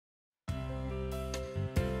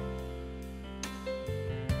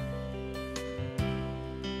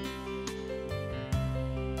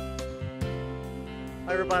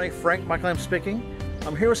Hi everybody, Frank Michael speaking.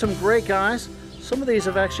 I'm here with some great guys. Some of these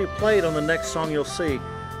have actually played on the next song you'll see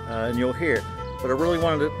and you'll hear. But I really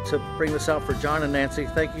wanted to bring this out for John and Nancy.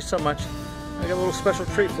 Thank you so much. I got a little special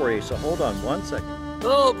treat for you, so hold on one second.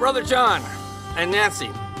 Hello, Brother John and Nancy.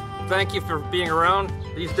 Thank you for being around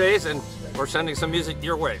these days and for sending some music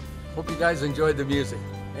your way. Hope you guys enjoyed the music.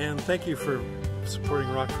 And thank you for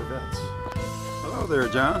supporting Rock for Vets. Hello there,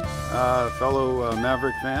 John. Fellow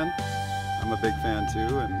Maverick fan. I'm a big fan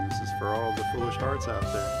too, and this is for all the foolish hearts out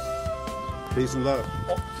there. Peace and love.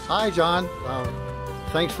 Hi, John.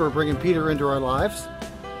 Thanks for bringing Peter into our lives.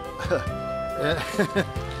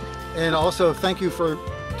 And also, thank you for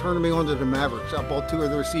turning me on to the Mavericks. I bought 2 of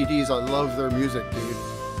their CDs. I love their music, dude.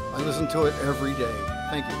 I listen to it every day.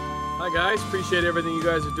 Thank you. Hi guys, appreciate everything you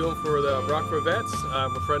guys are doing for the Rock for Vets.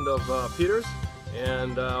 I'm a friend of Peter's,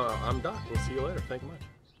 and I'm Doc. We'll see you later. Thank you much.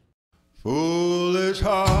 Foolish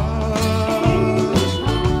heart,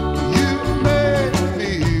 you make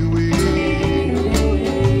me weak.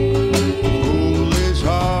 Foolish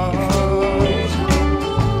heart,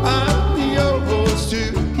 I'm yours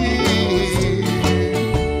to keep.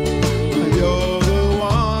 You're the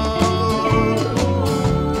one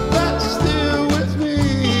that's still with me.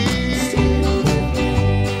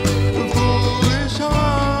 Foolish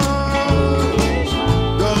heart,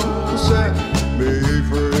 don't set me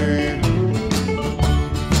free.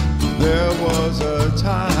 There was a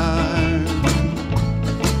time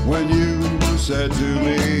when you said to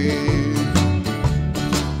me,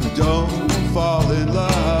 don't fall in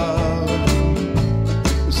love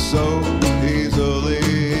so easily.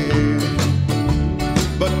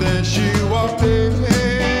 But then she walked in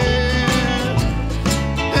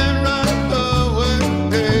and right away,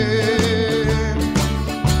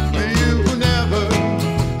 you never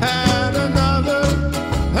had another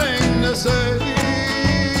thing to say.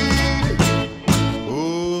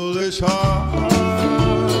 Foolish heart,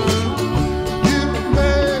 you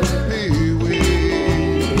make me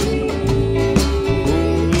weak.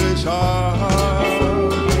 Foolish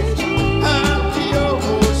heart, I'm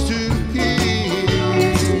yours to keep.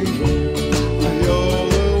 You're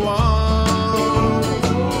the one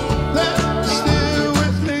that's still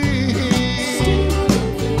with me.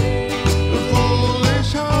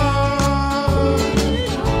 Foolish heart,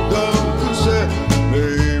 don't set me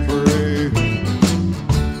free.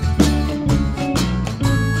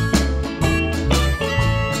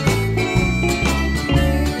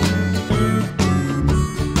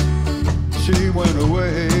 She went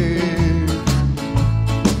away,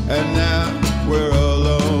 and now we're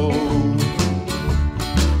alone.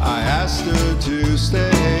 I asked her to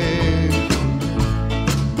stay,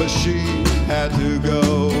 but she had to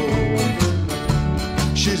go.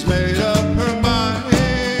 She's made up her mind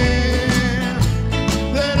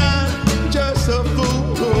that I'm just a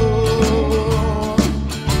fool.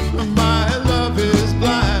 My love is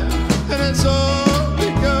blind, and it's all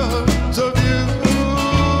because of you.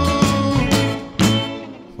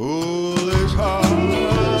 Foolish heart,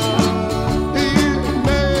 you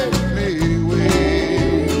make me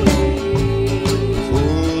weak.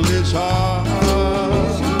 Foolish heart,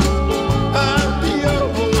 I'm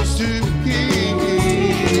yours to keep.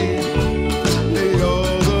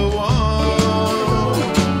 You're the one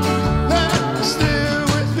that's still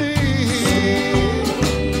with me.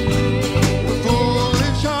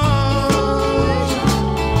 Foolish heart,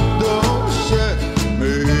 don't set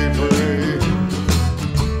me free.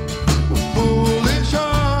 Foolish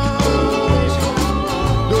heart,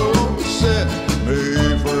 don't set me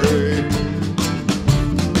free.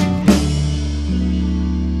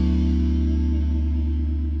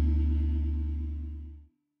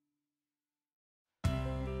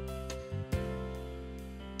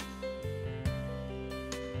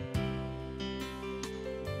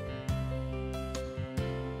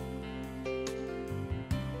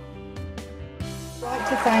 I'd like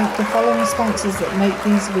to thank the following sponsors that make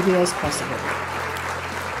these videos possible.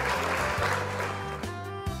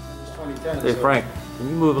 Hey Frank, can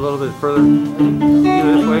you move a little bit further? You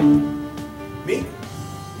this way? Me?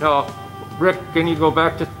 No. Rick, can you go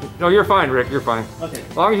back to... No, you're fine, Rick, you're fine. Okay.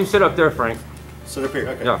 As long as you sit up there, Frank. Sit up here,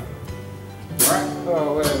 okay. Yeah. Alright.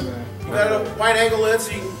 Oh, wait a minute. You got a wide angle lens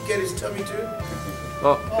so you can get his tummy too?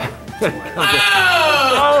 Oh.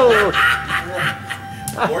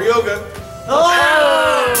 Oh! More yoga.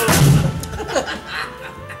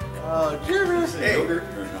 Oh, cheers. Hey. Yogurt.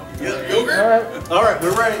 Yogurt? Alright,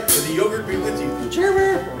 we're ready. May the yogurt be with you.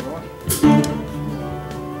 Cheers.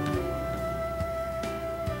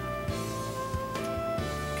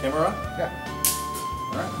 Camera? Yeah.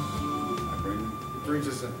 Alright. It brings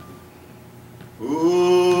us in.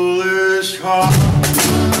 Foolish heart.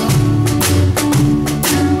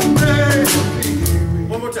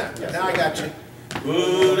 Now I got you.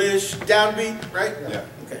 Foolish downbeat, right? Yeah.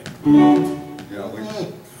 Okay. Yeah, we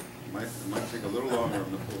might take a little longer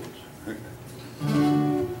on the foolish. Okay.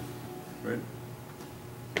 Right.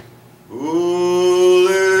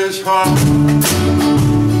 Foolish heart.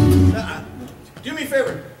 Do me a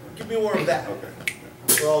favor. Give me more of that. Okay.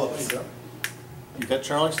 For all of us. You got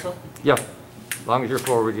Charlie still? Yeah, as long as you're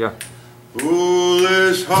forward, yeah.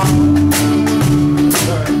 Foolish heart.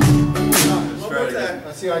 One more time.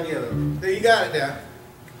 That's the idea though. There, you got it now.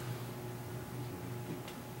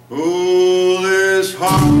 Foolish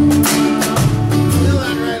heart. Still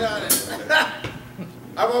not right on it.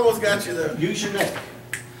 I've almost got you though. Use your neck.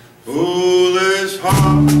 Foolish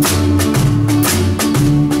heart.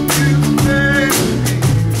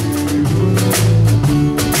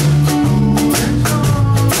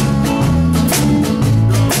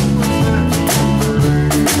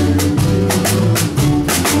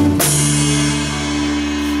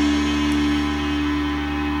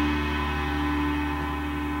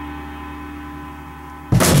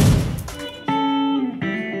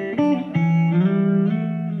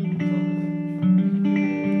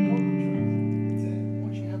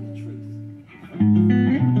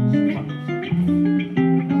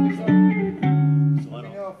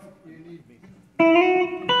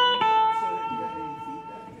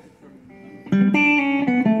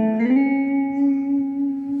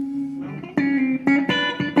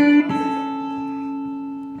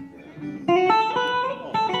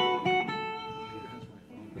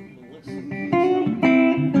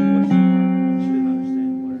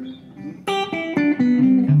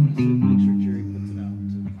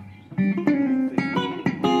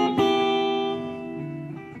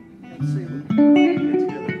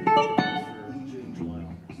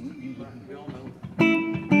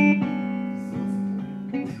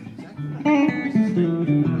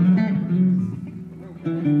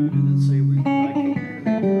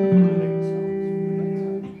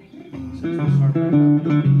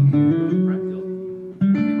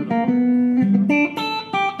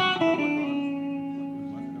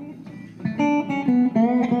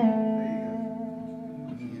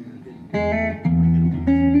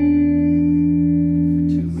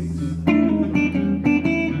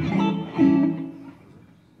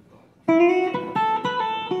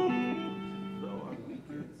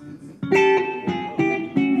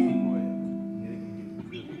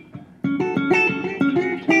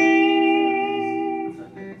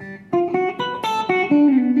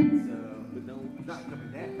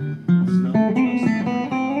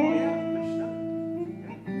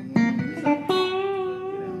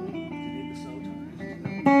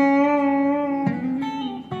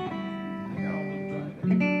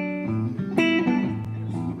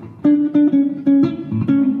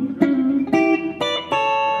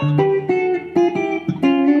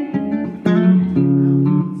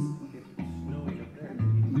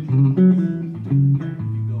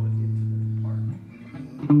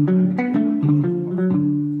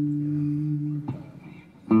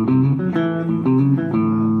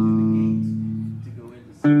 To go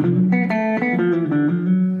into